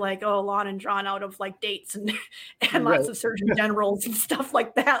really like, long and drawn out of like dates and lots of surgeon generals and stuff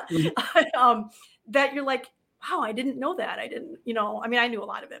like that. That you're like, wow, I didn't know that. I didn't, I mean, I knew a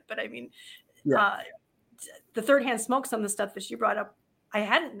lot of it, but I mean, the third-hand smoke, some of the stuff that you brought up, I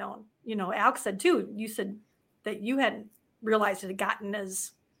hadn't known. Alex said too, you said that you hadn't realized it had gotten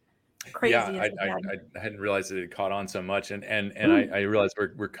as crazy. Yeah, I hadn't realized it had caught on so much, and I realized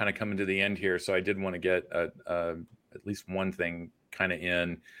we're kind of coming to the end here, so I did want to get at least one thing kind of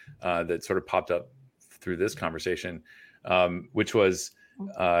in that sort of popped up through this conversation, which was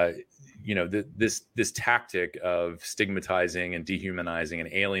this tactic of stigmatizing and dehumanizing and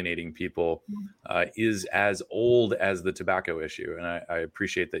alienating people is as old as the tobacco issue. And I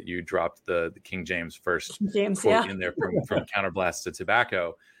appreciate that you dropped the King James first quote in there from Counterblast to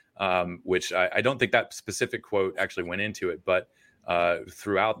Tobacco. Which I don't think that specific quote actually went into it, but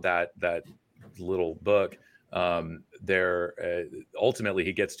throughout that little book, ultimately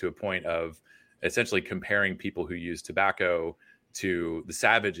he gets to a point of essentially comparing people who use tobacco to the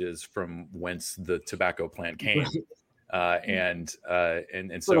savages from whence the tobacco plant came. And so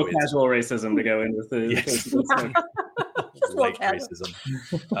little casual racism to go in with the light racism.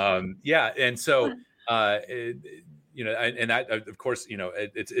 And so and that, of course,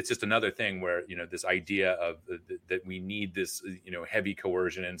 it's just another thing where, this idea of that we need this, heavy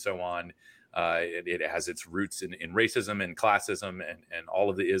coercion and so on. It has its roots in racism and classism and all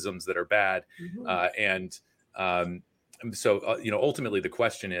of the isms that are bad. So ultimately the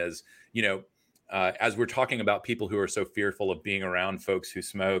question is, as we're talking about people who are so fearful of being around folks who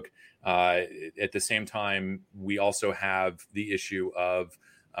smoke, at the same time, we also have the issue of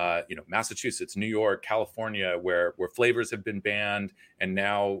Massachusetts, New York, California, where flavors have been banned. And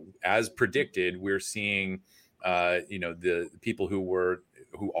now, as predicted, we're seeing, the people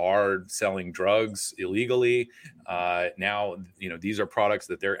who are selling drugs illegally. Now, these are products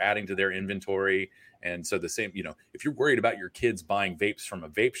that they're adding to their inventory. And so the same, if you're worried about your kids buying vapes from a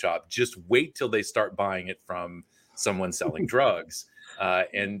vape shop, just wait till they start buying it from someone selling drugs.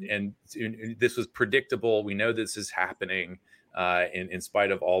 And this was predictable. We know this is happening in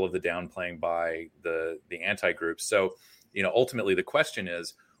spite of all of the downplaying by the anti-groups. So ultimately the question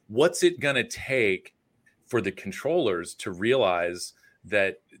is, what's it going to take for the controllers to realize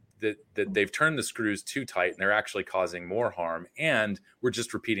that they've turned the screws too tight and they're actually causing more harm, and we're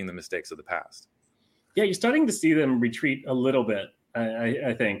just repeating the mistakes of the past? Yeah, you're starting to see them retreat a little bit,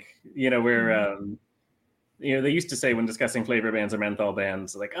 I think, where, they used to say when discussing flavor bans or menthol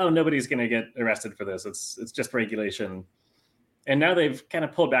bans, like, oh, nobody's going to get arrested for this. It's just regulation. And now they've kind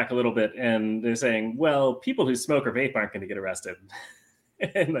of pulled back a little bit, and they're saying, well, people who smoke or vape aren't going to get arrested.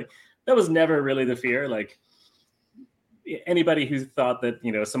 And like, that was never really the fear. Like, anybody who thought that,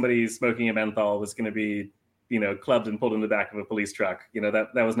 somebody smoking a menthol was going to be, clubbed and pulled in the back of a police truck,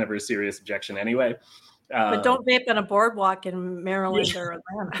 that was never a serious objection anyway. But don't vape on a boardwalk in Maryland or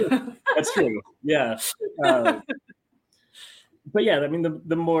Atlanta. That's true. Yeah. But yeah, I mean,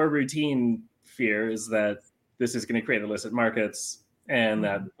 the more routine fear is that this is going to create illicit markets, and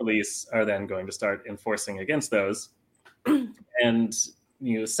that police are then going to start enforcing against those. And,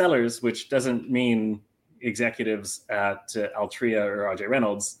 sellers, which doesn't mean executives at Altria or RJ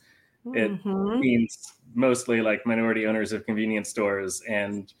Reynolds. It means mostly like minority owners of convenience stores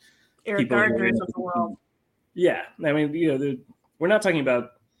and Eric Gardners of the world. Yeah. I mean, we're not talking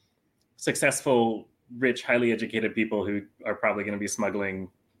about successful, rich, highly educated people who are probably going to be smuggling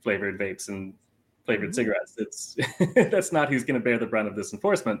flavored vapes and flavored cigarettes. That's not who's going to bear the brunt of this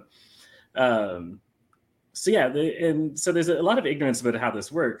enforcement. So there's a lot of ignorance about how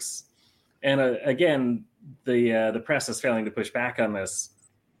this works. And again, the press is failing to push back on this.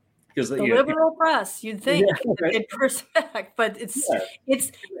 Because the liberal press, you'd think, in respect, but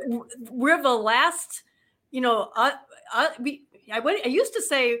we're the last. I used to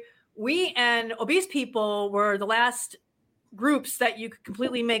say we and obese people were the last groups that you could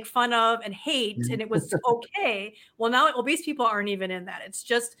completely make fun of and hate, and it was okay. Well, now obese people aren't even in that. It's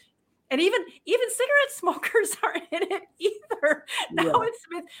just, and even cigarette smokers aren't in it either. Now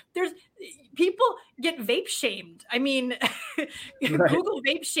there's people get vape shamed. I mean, Google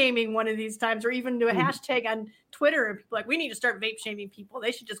vape shaming one of these times, or even do a hashtag on Twitter, and people are like, we need to start vape shaming people.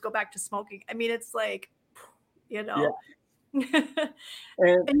 They should just go back to smoking. I mean, it's like, and you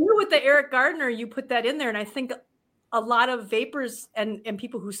with the Eric Gardner, you put that in there, and I think a lot of vapors and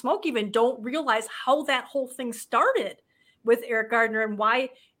people who smoke even don't realize how that whole thing started with Eric Gardner, and why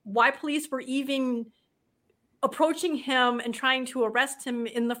police were even approaching him and trying to arrest him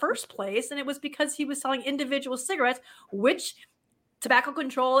in the first place. And it was because he was selling individual cigarettes, which tobacco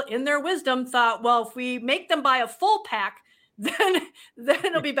control in their wisdom thought, well, if we make them buy a full pack, then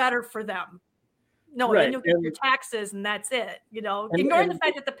it'll be better for them. No, then you'll get your taxes and that's it. Ignoring the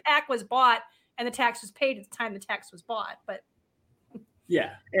fact that the pack was bought and the tax was paid at the time the tax was bought. But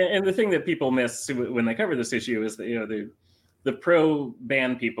yeah. And the thing that people miss when they cover this issue is that, the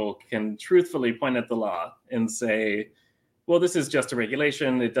pro-ban people can truthfully point at the law and say, well, this is just a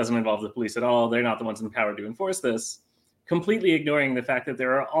regulation. It doesn't involve the police at all. They're not the ones empowered to enforce this, completely ignoring the fact that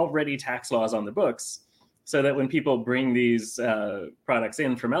there are already tax laws on the books, so that when people bring these products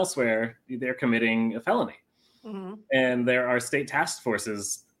in from elsewhere, they're committing a felony. And there are state task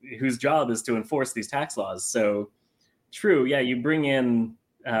forces whose job is to enforce these tax laws. So true, yeah, you bring in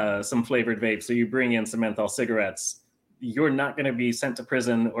some flavored vapes, or you bring in some menthol cigarettes, you're not going to be sent to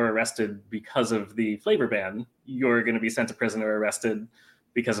prison or arrested because of the flavor ban. You're going to be sent to prison or arrested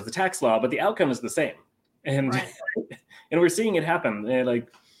because of the tax law, but the outcome is the same. And and we're seeing it happen.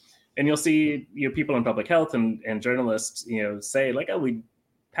 And you'll see people in public health and journalists say like, oh, we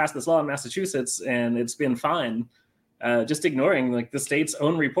passed this law in Massachusetts and it's been fine, just ignoring like the state's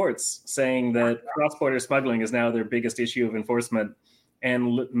own reports saying that cross-border smuggling is now their biggest issue of enforcement,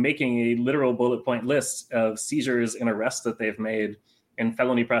 and making a literal bullet point list of seizures and arrests that they've made and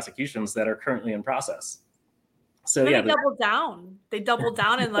felony prosecutions that are currently in process. So they double down. They double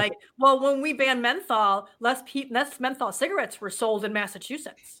down and like, well, when we banned menthol, less menthol cigarettes were sold in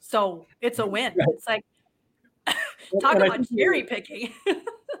Massachusetts, so it's a win. It's like talk about cherry picking.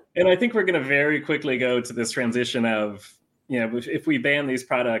 And I think we're going to very quickly go to this transition of, if we ban these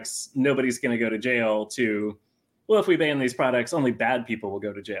products, nobody's going to go to jail, to, well, if we ban these products, only bad people will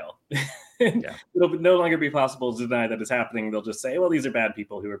go to jail. It'll no longer be possible to deny that it's happening. They'll just say, well, these are bad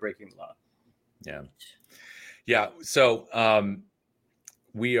people who are breaking the law. Yeah. So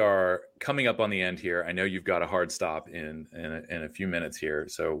we are coming up on the end here. I know you've got a hard stop in a few minutes here,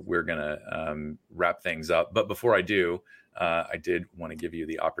 so we're going to wrap things up. But before I do, I did want to give you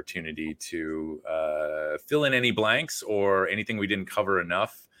the opportunity to fill in any blanks or anything we didn't cover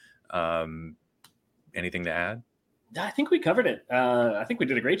enough. Anything to add? I think we covered it. I think we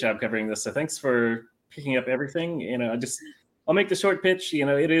did a great job covering this. So thanks for picking up everything. I'll make the short pitch.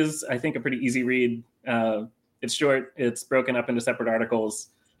 It is, I think, a pretty easy read. It's short. It's broken up into separate articles.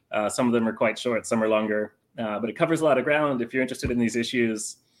 Some of them are quite short. Some are longer. But it covers a lot of ground. If you're interested in these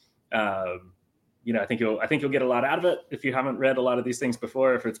issues, I think you'll get a lot out of it if you haven't read a lot of these things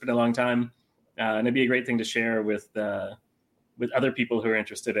before, if it's been a long time. And it'd be a great thing to share with other people who are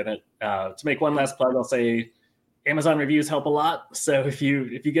interested in it. To make one last plug, I'll say Amazon reviews help a lot. So if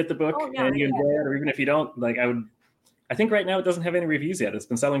you get the book and you enjoy it, or even if you don't, I think right now it doesn't have any reviews yet. It's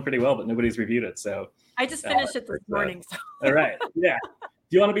been selling pretty well, but nobody's reviewed it. So I just finished it this morning. So. All right. Yeah.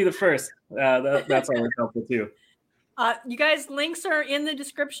 If you want to be the first, that's always helpful too. You guys, links are in the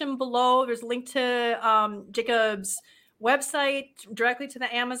description below. There's a link to Jacob's website directly to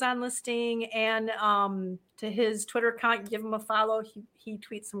the Amazon listing and to his Twitter account. Give him a follow. He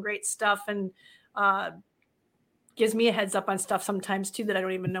tweets some great stuff and gives me a heads up on stuff sometimes too that I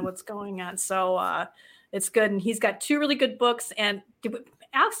don't even know what's going on. So it's good. And he's got 2 really good books. And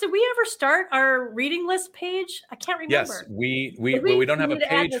Alex, did we ever start our reading list page? I can't remember. Yes, we don't have a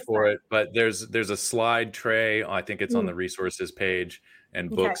page for it, but there's a slide tray. I think it's on the resources page, and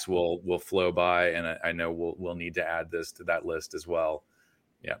books will flow by. And I know we'll need to add this to that list as well.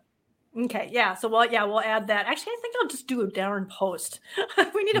 Yeah. Okay. Yeah. So we'll add that. Actually, I think I'll just do a darn post.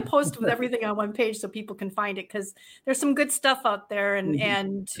 We need a post with everything on one page so people can find it, because there's some good stuff out there,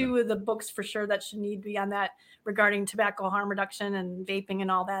 and 2 of the books for sure that should need to be on that regarding tobacco harm reduction and vaping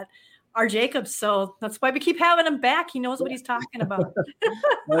and all that are Jacob's. So that's why we keep having him back. He knows what he's talking about.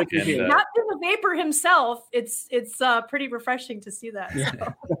 Not being a vapor himself, it's pretty refreshing to see that.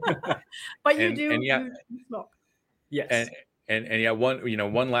 So. But you smoke. Yes. And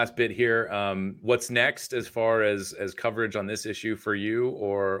one last bit here. What's next as far as coverage on this issue for you,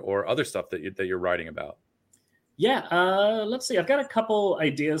 or other stuff that you're writing about? Yeah, let's see. I've got a couple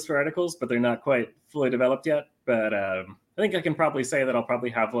ideas for articles, but they're not quite fully developed yet. But I think I can probably say that I'll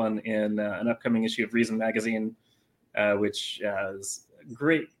probably have one in an upcoming issue of Reason magazine, which is a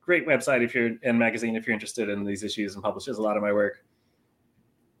great website magazine if you're interested in these issues, and publishes a lot of my work.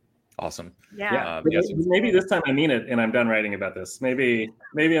 Awesome. Yeah. Maybe this time I mean it, and I'm done writing about this. Maybe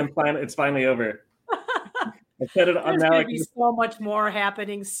I'm fine. It's finally over. I said it on now. There's going to be so much more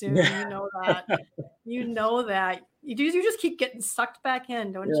happening soon. You know that. You know that. You just keep getting sucked back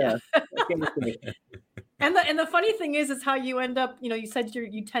in, don't you? And the funny thing is how you end up. You said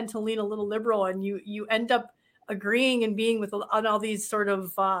you tend to lean a little liberal, and you end up agreeing and being on all these sort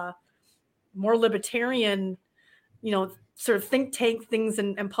of more libertarian, sort of think tank things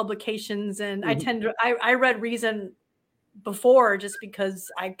and publications. And I read Reason before just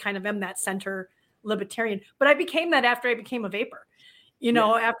because I kind of am that center libertarian, but I became that after I became a vapor,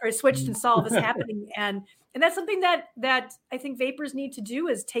 after I switched and saw this happening. And that's something that I think vapors need to do,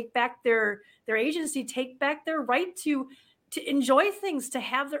 is take back their agency, take back their right to enjoy things, to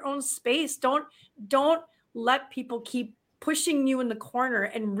have their own space. Don't let people keep pushing you in the corner,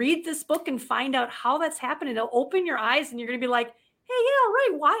 and read this book and find out how that's happening. It'll open your eyes, and you're going to be like, hey, yeah,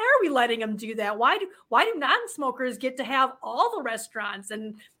 right. Why are we letting them do that? Why do non-smokers get to have all the restaurants,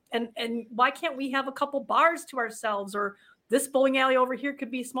 and why can't we have a couple bars to ourselves, or this bowling alley over here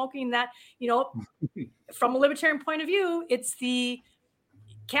could be smoking that, from a libertarian point of view, it's the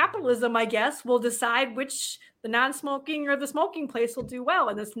capitalism, I guess, will decide which the non-smoking or the smoking place will do well.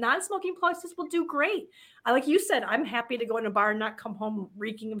 And this non-smoking places will do great. Like you said, I'm happy to go in a bar and not come home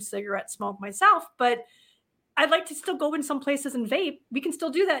reeking of cigarette smoke myself, but I'd like to still go in some places and vape. We can still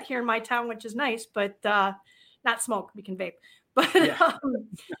do that here in my town, which is nice, but not smoke. We can vape. But it's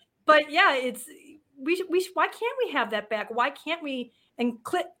why can't we have that back? Why can't we? And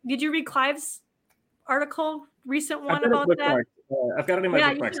did you read Clive's article, recent one about that? I've got it in my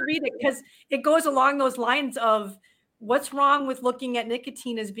bookmark. Yeah, you should read it, because it goes along those lines of what's wrong with looking at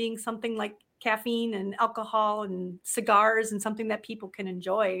nicotine as being something like caffeine and alcohol and cigars, and something that people can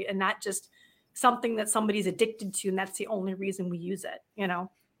enjoy, and not just something that somebody's addicted to, and that's the only reason we use it,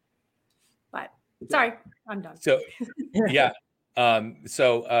 But sorry, I'm done. So yeah. And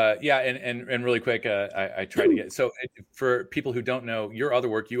really quick, I try to get, so for people who don't know your other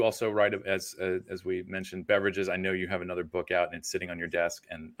work, you also write, as we mentioned, beverages. I know you have another book out, and it's sitting on your desk,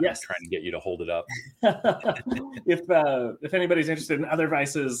 and I'm trying to get you to hold it up. If anybody's interested in other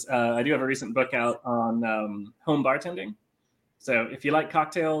vices, I do have a recent book out on home bartending. So if you like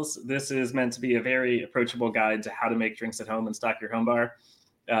cocktails, this is meant to be a very approachable guide to how to make drinks at home and stock your home bar.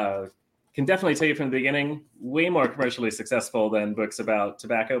 Can definitely tell you from the beginning, way more commercially successful than books about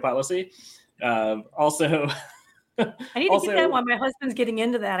tobacco policy. Also, I need to get that one. My husband's getting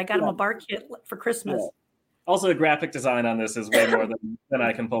into that. I got him a bar kit for Christmas. Yeah. Also, the graphic design on this is way more than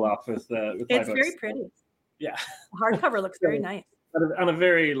I can pull off with my books. It's very pretty. Yeah. The hardcover looks very nice. On a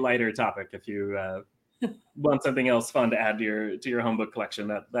very lighter topic, if you want something else fun to add to your home book collection,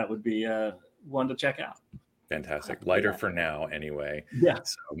 that would be one to check out. Fantastic. Lighter for now, anyway. Yeah.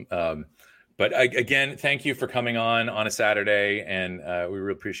 So, but again, thank you for coming on a Saturday, and we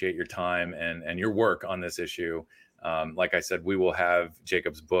really appreciate your time and your work on this issue. Like I said, we will have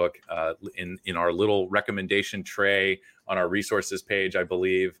Jacob's book in our little recommendation tray on our resources page, I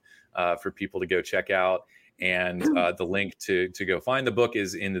believe, for people to go check out. And the link to go find the book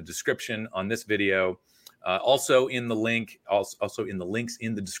is in the description on this video. Also in the links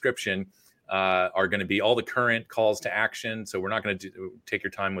in the description are going to be all the current calls to action. So we're not going to take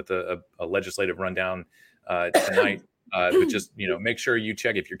your time with a legislative rundown tonight. But just, make sure you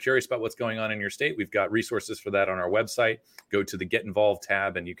check. If you're curious about what's going on in your state, we've got resources for that on our website. Go to the Get Involved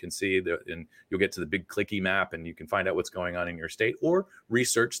tab and you can see and you'll get to the big clicky map and you can find out what's going on in your state, or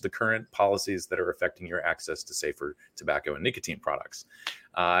research the current policies that are affecting your access to safer tobacco and nicotine products.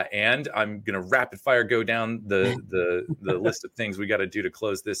 And I'm going to rapid fire go down the list of things we got to do to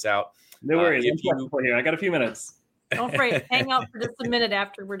close this out. No worries. I got a few minutes. Don't worry. Hang out for just a minute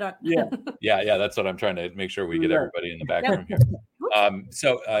after we're done. Yeah. That's what I'm trying to make sure we get everybody in the back room here.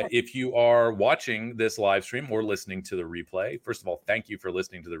 So if you are watching this live stream or listening to the replay, first of all, thank you for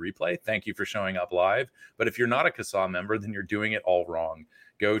listening to the replay. Thank you for showing up live. But if you're not a CASA member, then you're doing it all wrong.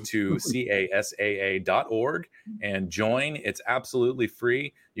 Go to casaa.org and join. It's absolutely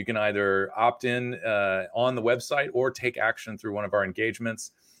free. You can either opt in on the website or take action through one of our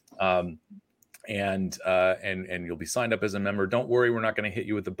engagements. And you'll be signed up as a member. Don't worry, we're not going to hit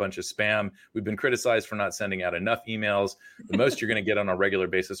you with a bunch of spam. We've been criticized for not sending out enough emails. The most you're going to get on a regular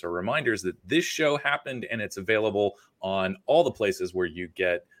basis are reminders that this show happened, and it's available on all the places where you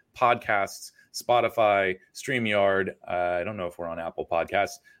get podcasts, Spotify, StreamYard. I don't know if we're on Apple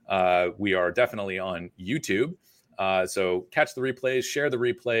Podcasts. We are definitely on YouTube. So catch the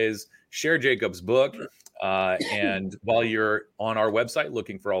replays, share Jacob's book. And while you're on our website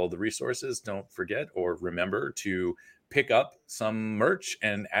looking for all of the resources, don't forget or remember to pick up some merch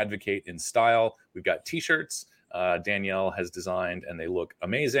and advocate in style. We've got t-shirts Danielle has designed, and they look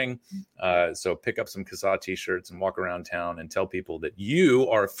amazing. So pick up some CASA t-shirts and walk around town and tell people that you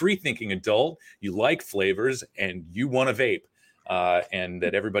are a free-thinking adult, you like flavors, and you want to vape, and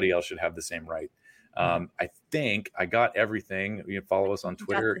that everybody else should have the same right. I think I got everything. You can follow us on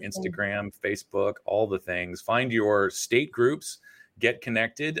Twitter, Instagram, Facebook, all the things. Find your state groups, get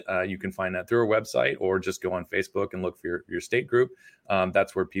connected. You can find that through our website, or just go on Facebook and look for your state group.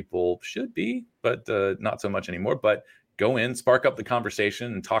 That's where people should be, but not so much anymore. But go in, spark up the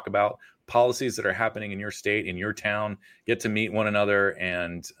conversation, and talk about policies that are happening in your state, in your town. Get to meet one another,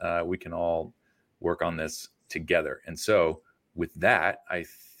 and we can all work on this together. And so with that, I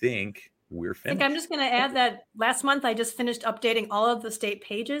think we're finished. I'm just going to add that last month I just finished updating all of the state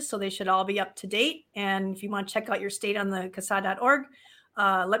pages, so they should all be up to date. And if you want to check out your state on the CASA.org,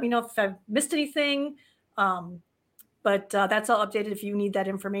 let me know if I've missed anything. But that's all updated. If you need that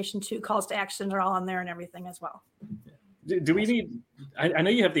information too, calls to action are all on there and everything as well. Do we need? I know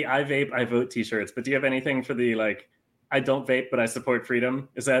you have the I Vape, I Vote t-shirts, but do you have anything for the I don't vape, but I support freedom?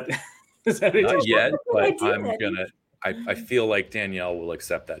 Is that it? Not yet, but I'm gonna. I feel like Danielle will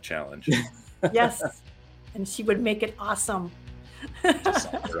accept that challenge. Yes, and she would make it awesome.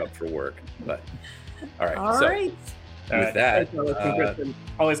 Just sign her up for work. But all right. All right. With that,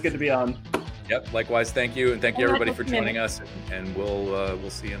 always good to be on. Yep. Likewise. Thank you, and thank you everybody for joining us. And we'll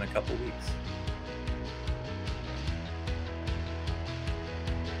see you in a couple weeks.